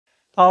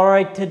All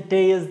right,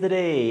 today is the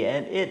day,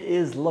 and it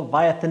is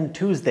Leviathan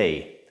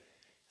Tuesday.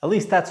 At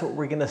least that's what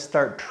we're gonna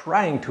start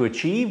trying to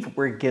achieve.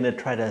 We're gonna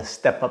try to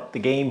step up the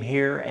game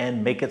here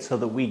and make it so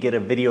that we get a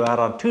video out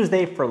on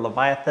Tuesday for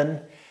Leviathan.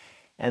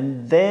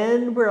 And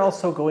then we're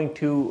also going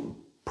to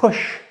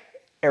push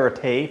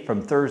Arete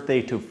from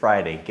Thursday to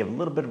Friday. Give a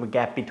little bit of a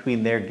gap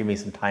between there, give me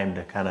some time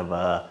to kind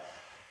of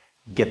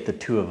get the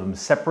two of them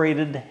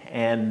separated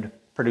and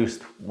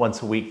produced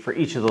once a week for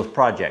each of those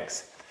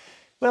projects.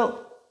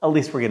 Well, at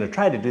least we're going to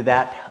try to do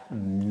that.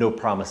 No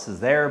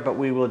promises there, but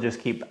we will just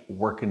keep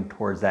working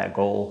towards that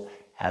goal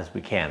as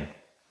we can.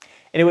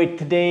 Anyway,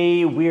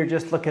 today we are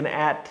just looking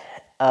at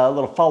a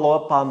little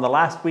follow-up on the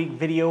last week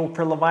video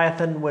for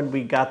Leviathan when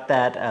we got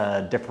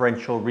that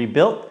differential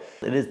rebuilt.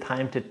 It is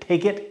time to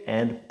take it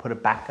and put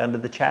it back under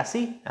the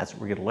chassis. That's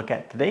what we're going to look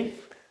at today.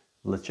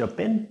 Let's jump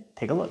in,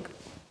 take a look.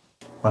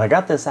 When I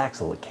got this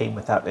axle, it came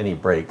without any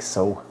brakes,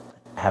 so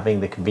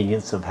having the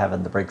convenience of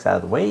having the brakes out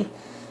of the way,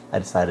 I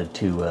decided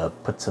to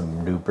put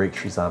some new brake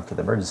shoes on for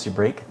the emergency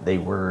brake. They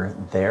were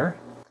there,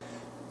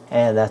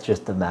 and that's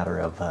just a matter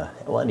of,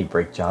 well, any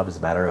brake job is a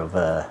matter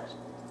of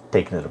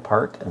taking it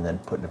apart and then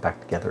putting it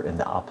back together in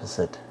the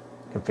opposite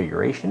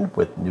configuration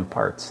with new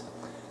parts.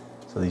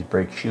 So these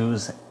brake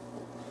shoes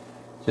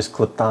just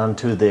clipped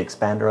onto the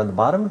expander on the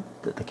bottom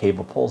that the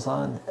cable pulls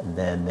on, and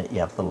then you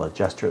have a little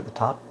adjuster at the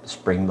top,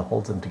 spring that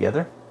holds them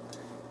together.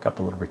 A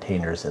couple of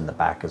retainers in the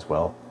back as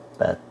well,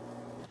 but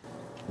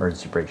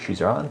emergency brake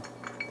shoes are on.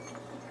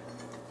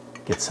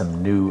 Get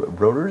some new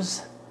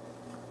rotors,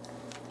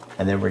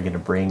 and then we're going to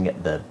bring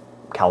the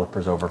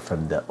calipers over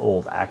from the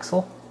old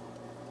axle.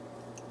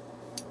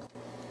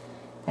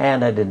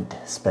 And I didn't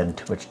spend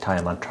too much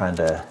time on trying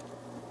to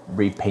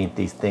repaint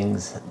these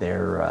things.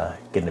 They're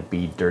going to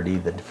be dirty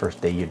the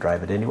first day you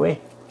drive it anyway.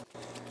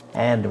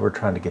 And we're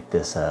trying to get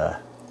this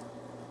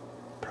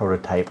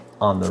prototype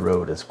on the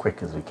road as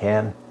quick as we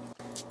can.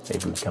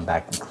 Maybe we can come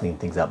back and clean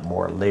things up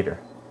more later.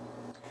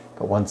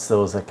 But once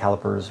those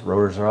calipers,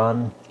 rotors are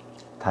on,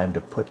 time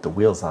to put the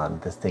wheels on.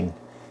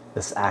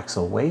 This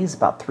axle weighs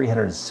about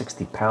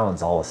 360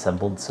 pounds all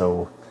assembled,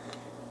 so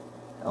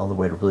the only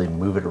way to really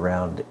move it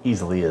around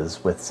easily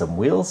is with some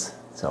wheels.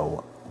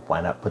 So why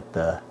not put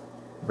the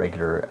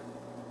regular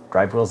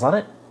drive wheels on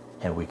it,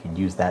 and we can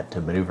use that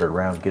to maneuver it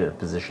around, get it in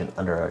position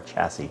under our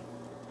chassis.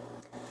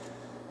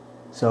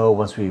 So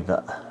once we've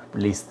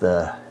released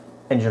the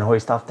engine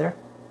hoist off there,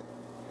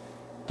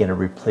 gonna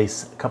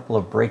replace a couple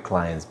of brake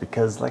lines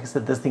because, like I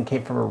said, this thing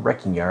came from a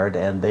wrecking yard,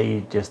 and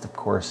they just, of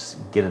course,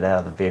 get it out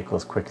of the vehicle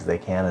as quick as they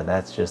can, and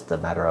that's just a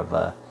matter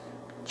of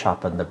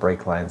chopping the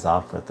brake lines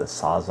off with the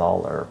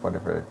Sawzall or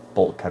whatever,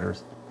 bolt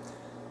cutters.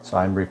 So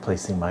I'm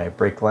replacing my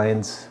brake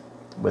lines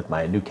with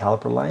my new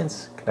caliper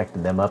lines,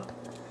 connecting them up.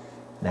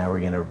 Now we're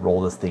gonna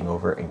roll this thing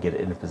over and get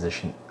it into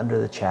position under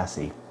the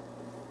chassis.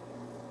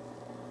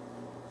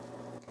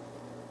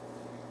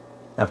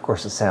 Now, of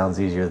course, it sounds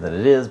easier than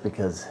it is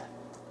because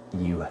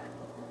you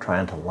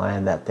trying to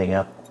line that thing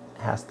up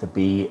has to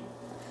be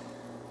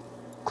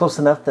close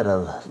enough that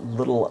a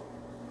little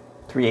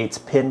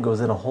 3/8 pin goes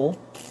in a hole.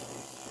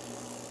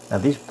 Now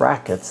these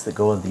brackets that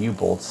go in the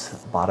U-bolts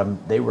bottom,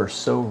 they were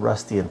so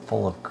rusty and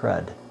full of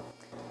crud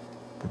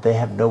that they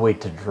have no way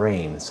to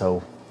drain,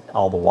 so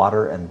all the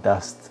water and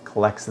dust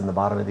collects in the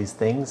bottom of these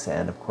things,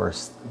 and of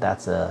course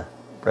that's a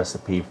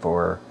recipe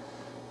for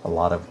a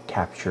lot of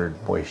captured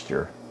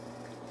moisture.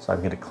 So I'm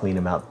going to clean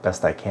them out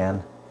best I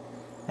can.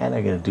 And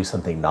I'm going to do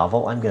something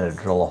novel. I'm going to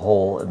drill a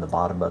hole in the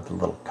bottom of the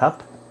little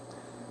cup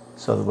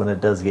so that when it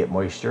does get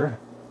moisture,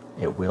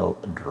 it will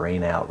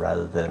drain out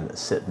rather than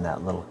sit in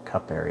that little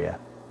cup area.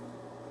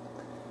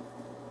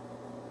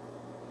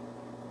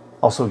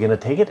 Also going to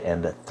take it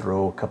and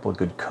throw a couple of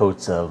good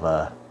coats of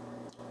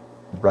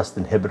rust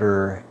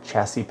inhibitor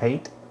chassis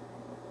paint.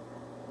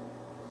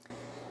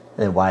 And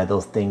then while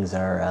those things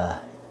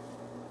are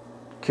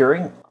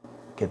curing,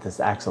 get this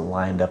axle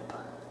lined up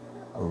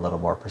a little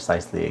more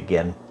precisely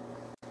again.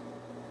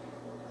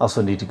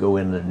 Also need to go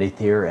in underneath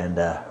here and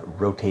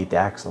rotate the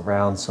axle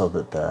around so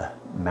that the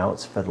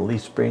mounts for the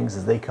leaf springs,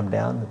 as they come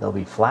down, they'll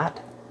be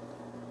flat.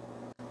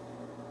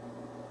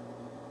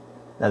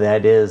 Now the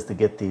idea is to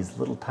get these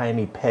little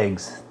tiny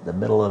pegs, the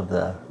middle of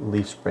the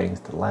leaf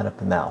springs, to line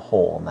up in that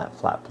hole on that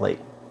flat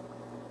plate.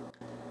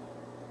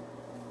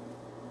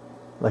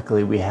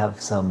 Luckily we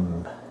have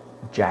some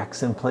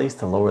jacks in place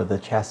to lower the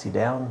chassis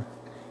down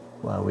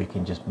while we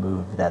can just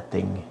move that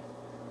thing.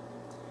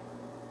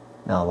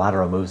 Now,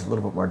 lateral move's a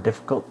little bit more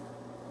difficult,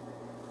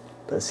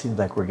 but it seems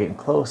like we're getting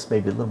close.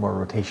 Maybe a little more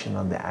rotation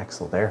on the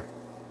axle there.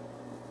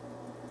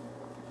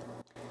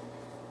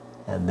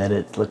 And then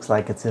it looks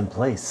like it's in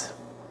place.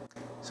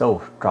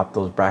 So, drop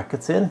those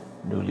brackets in,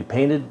 newly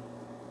painted,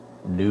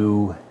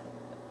 new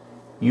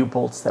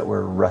U-bolts that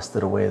were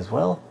rusted away as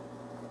well,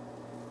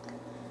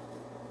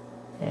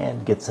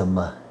 and get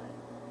some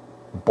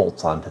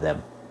bolts onto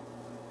them.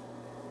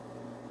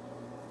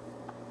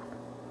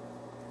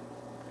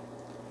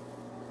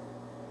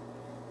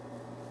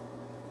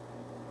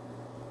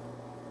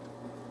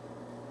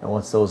 And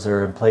once those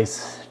are in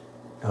place,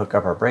 hook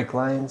up our brake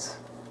lines,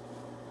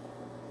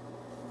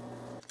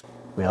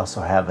 We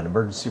also have an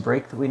emergency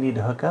brake that we need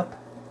to hook up.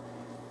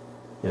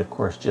 It of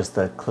course just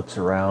clips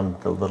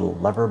around the little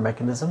lever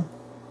mechanism.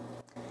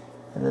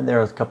 And then there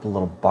are a couple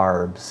little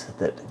barbs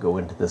that go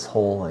into this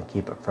hole and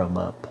keep it from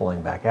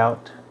pulling back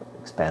out.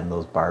 Expand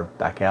those barbs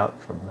back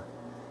out from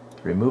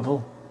the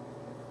removal.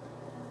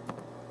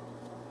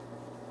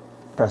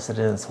 Press it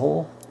in its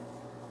hole.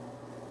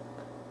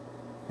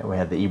 And we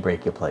have the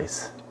e-brake in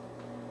place.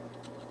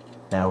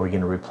 Now we're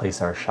going to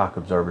replace our shock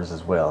absorbers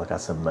as well.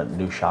 Got some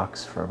new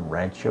shocks from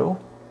Rancho.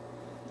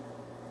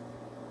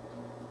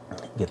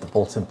 Get the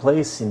bolts in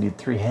place. You need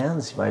 3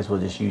 hands. You might as well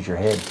just use your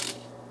head.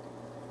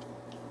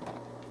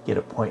 Get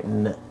it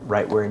pointing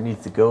right where it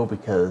needs to go,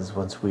 because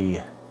once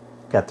we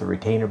got the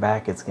retainer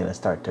back, it's going to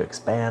start to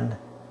expand.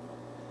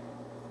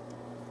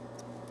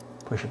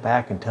 Push it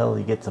back until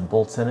you get some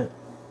bolts in it.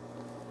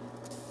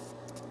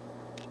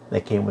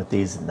 They came with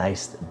these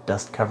nice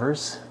dust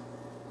covers.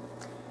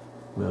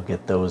 We'll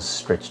get those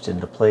stretched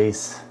into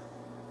place.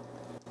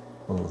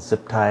 A little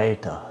zip tie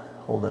to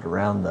hold it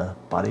around the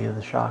body of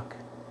the shock.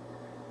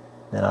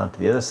 Then on to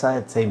the other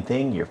side, same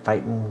thing. You're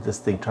fighting this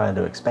thing trying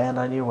to expand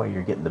on you while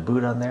you're getting the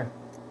boot on there.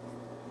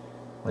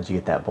 Once you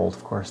get that bolt,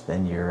 of course,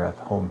 then you're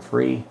home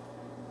free.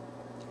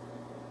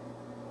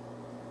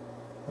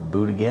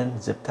 Boot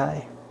again, zip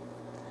tie.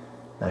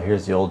 Now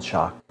here's the old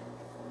shock.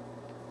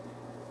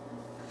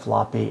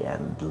 Floppy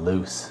and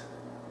loose.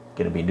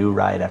 Gonna be new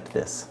ride after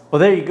this. Well,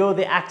 there you go.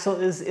 The axle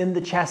is in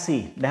the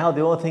chassis. Now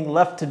the only thing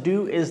left to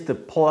do is to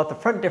pull out the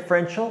front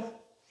differential.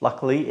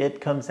 Luckily, it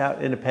comes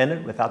out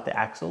independent without the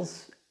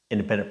axles.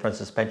 Independent front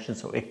suspension,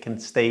 so it can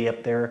stay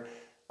up there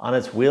on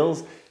its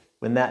wheels.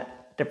 When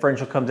that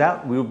differential comes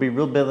out, we will be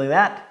rebuilding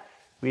that.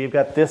 We've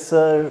got this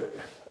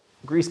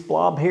grease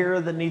blob here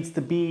that needs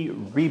to be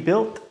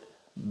rebuilt.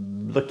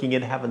 Looking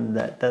at having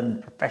that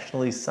done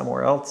professionally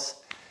somewhere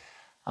else.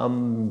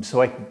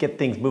 So I can get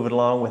things moving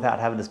along without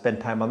having to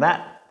spend time on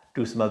that,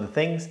 do some other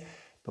things.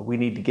 But we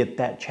need to get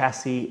that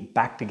chassis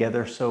back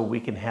together so we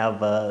can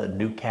have a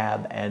new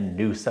cab and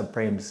new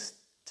subframes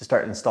to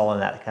start installing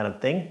that kind of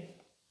thing.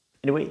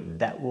 Anyway,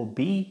 that will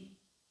be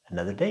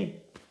another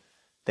day.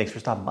 Thanks for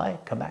stopping by.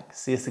 Come back,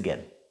 see us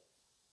again.